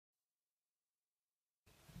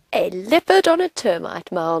A leopard on a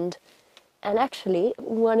termite mound, and actually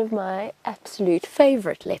one of my absolute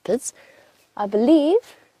favourite leopards. I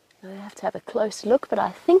believe, I have to have a close look, but I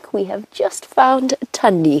think we have just found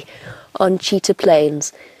Tundi on Cheetah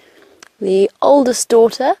Plains. The oldest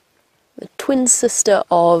daughter, the twin sister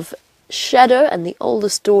of Shadow, and the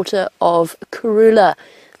oldest daughter of Karula,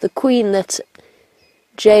 the queen that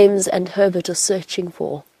James and Herbert are searching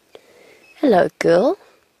for. Hello, girl.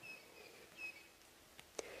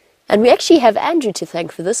 And we actually have Andrew to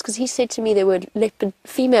thank for this, because he said to me there were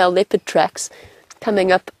female leopard tracks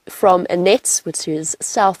coming up from Annette's, which is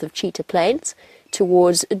south of Cheetah Plains,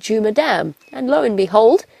 towards Juma Dam. And lo and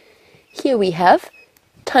behold, here we have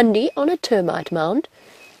Tundi on a termite mound.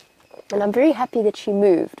 And I'm very happy that she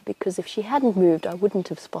moved, because if she hadn't moved, I wouldn't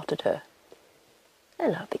have spotted her.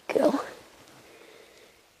 Hello, big girl.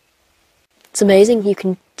 It's amazing, you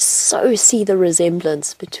can so see the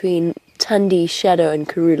resemblance between Tundi, Shadow and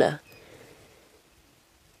Karula.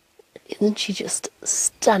 Isn't she just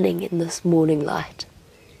stunning in this morning light?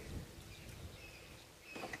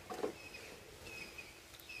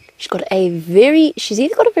 She's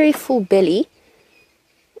either got a very full belly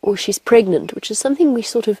or she's pregnant, which is something we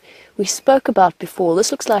spoke about before.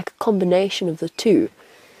 This looks like a combination of the two.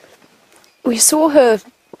 We saw her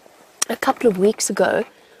a couple of weeks ago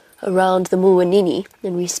around the Mulwanini,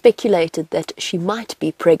 and we speculated that she might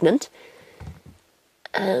be pregnant.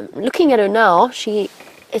 Looking at her now,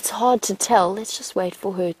 it's hard to tell. Let's just wait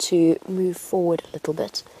for her to move forward a little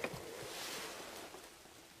bit.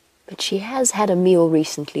 But she has had a meal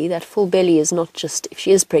recently. That full belly is not just, if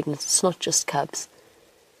she is pregnant, it's not just cubs.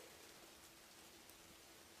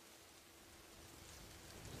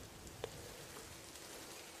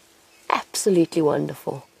 Absolutely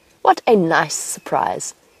wonderful. What a nice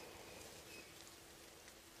surprise.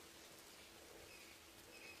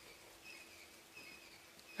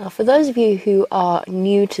 Now, for those of you who are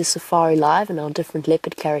new to Safari Live and our different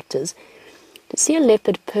leopard characters, to see a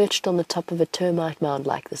leopard perched on the top of a termite mound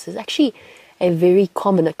like this is actually a very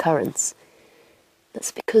common occurrence.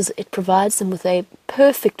 That's because it provides them with a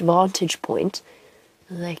perfect vantage point.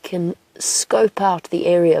 They can scope out the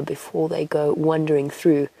area before they go wandering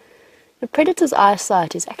through. The predator's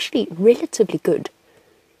eyesight is actually relatively good.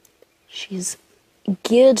 She's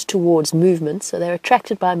geared towards movement, so they're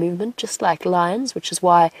attracted by movement, just like lions, which is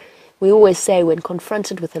why we always say when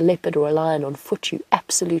confronted with a leopard or a lion on foot, you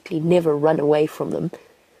absolutely never run away from them,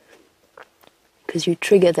 because you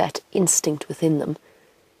trigger that instinct within them.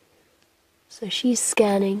 So she's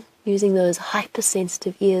scanning, using those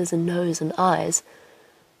hypersensitive ears and nose and eyes,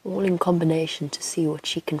 all in combination to see what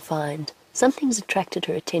she can find. Something's attracted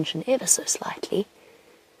her attention ever so slightly.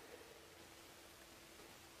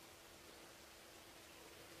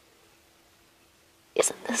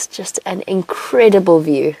 Isn't this just an incredible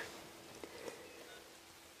view?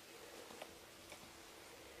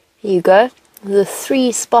 Here you go, the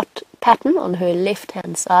 3-spot pattern on her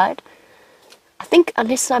left-hand side. I think,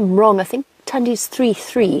 unless I'm wrong, I think Tundi's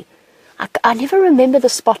 3-3. I never remember the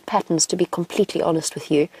spot patterns, to be completely honest with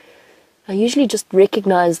you. I usually just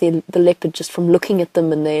recognize the leopard just from looking at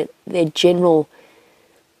them and their general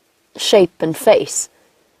shape and face.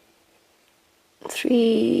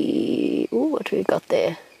 3, what have we got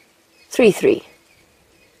there? 3-3.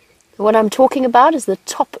 What I'm talking about is the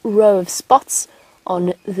top row of spots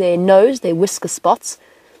on their nose, their whisker spots.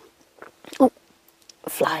 Oh, a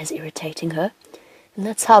fly is irritating her. And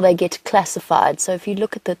that's how they get classified. So if you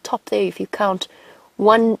look at the top there, if you count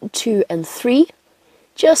 1, 2, and 3,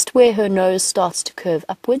 just where her nose starts to curve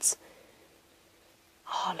upwards.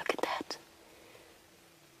 Oh, look at that.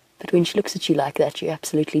 But when she looks at you like that, you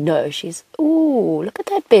absolutely know she's... Ooh, look at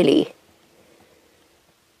that belly.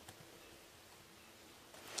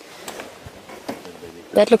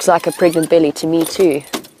 That looks like a pregnant belly to me too.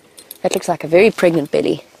 That looks like a very pregnant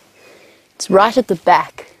belly. It's right at the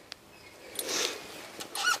back.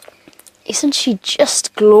 Isn't she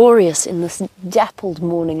just glorious in this dappled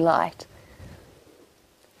morning light?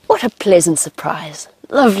 What a pleasant surprise.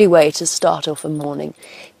 Lovely way to start off a morning.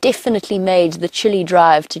 Definitely made the chilly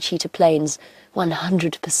drive to Cheetah Plains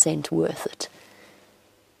 100% worth it.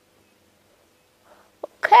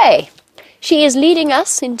 Okay, she is leading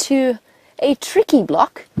us into a tricky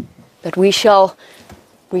block, but we shall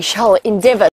endeavour